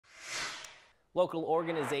Local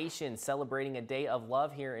organizations celebrating a day of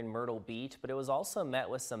love here in Myrtle Beach, but it was also met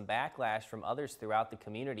with some backlash from others throughout the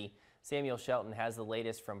community. Samuel Shelton has the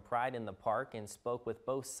latest from Pride in the Park and spoke with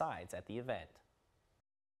both sides at the event.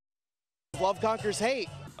 Love conquers hate.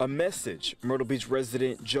 A message Myrtle Beach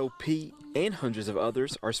resident Joe P. and hundreds of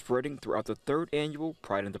others are spreading throughout the 3rd annual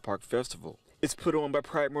Pride in the Park Festival. It's put on by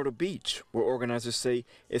Pride Myrtle Beach, where organizers say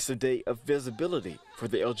it's a day of visibility for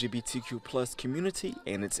the LGBTQ+ community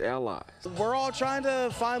and its allies. We're all trying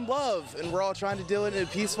to find love, and we're all trying to do it in a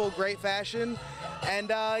peaceful, great fashion. And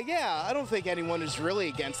yeah, I don't think anyone is really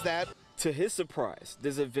against that. To his surprise,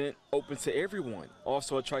 this event, open to everyone,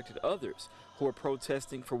 also attracted others who are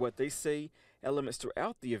protesting for what they say elements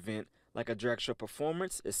throughout the event, like a drag show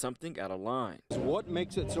performance, is something out of line. What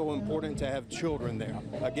makes it so important to have children there?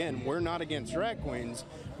 Again, we're not against drag queens.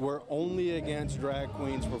 We're only against drag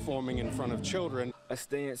queens performing in front of children. A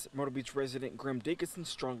stance Myrtle Beach resident Graham Dickinson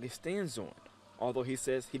strongly stands on, although he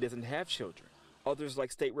says he doesn't have children. Others,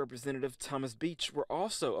 like State Representative Thomas Beach, were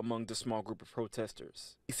also among the small group of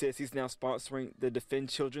protesters. He says he's now sponsoring the Defend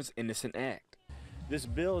Children's Innocent Act. This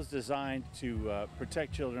bill is designed to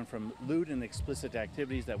protect children from lewd and explicit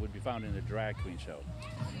activities that would be found in a drag queen show.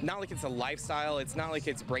 Not like it's a lifestyle, it's not like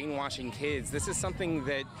it's brainwashing kids. This is something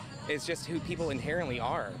that is just who people inherently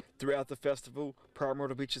are. Throughout the festival, Pride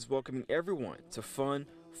Myrtle Beach is welcoming everyone to fun,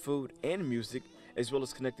 food, and music, as well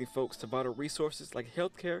as connecting folks to vital resources like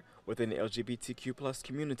healthcare within the LGBTQ+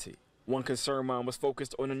 community. One concern mine was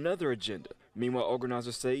focused on another agenda. Meanwhile,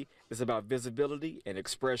 organizers say it's about visibility and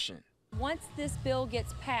expression. Once this bill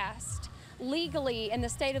gets passed, legally in the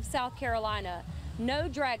state of South Carolina, no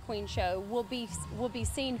drag queen show will be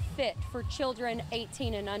seen fit for children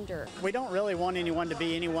 18 and under. We don't really want anyone to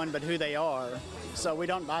be anyone but who they are, so we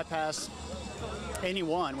don't bypass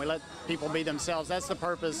anyone. We let people be themselves. That's the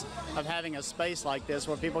purpose of having a space like this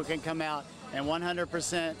where people can come out and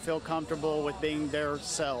 100% feel comfortable with being their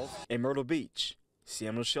self. In Myrtle Beach,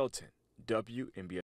 Samuel Shelton, WNBA.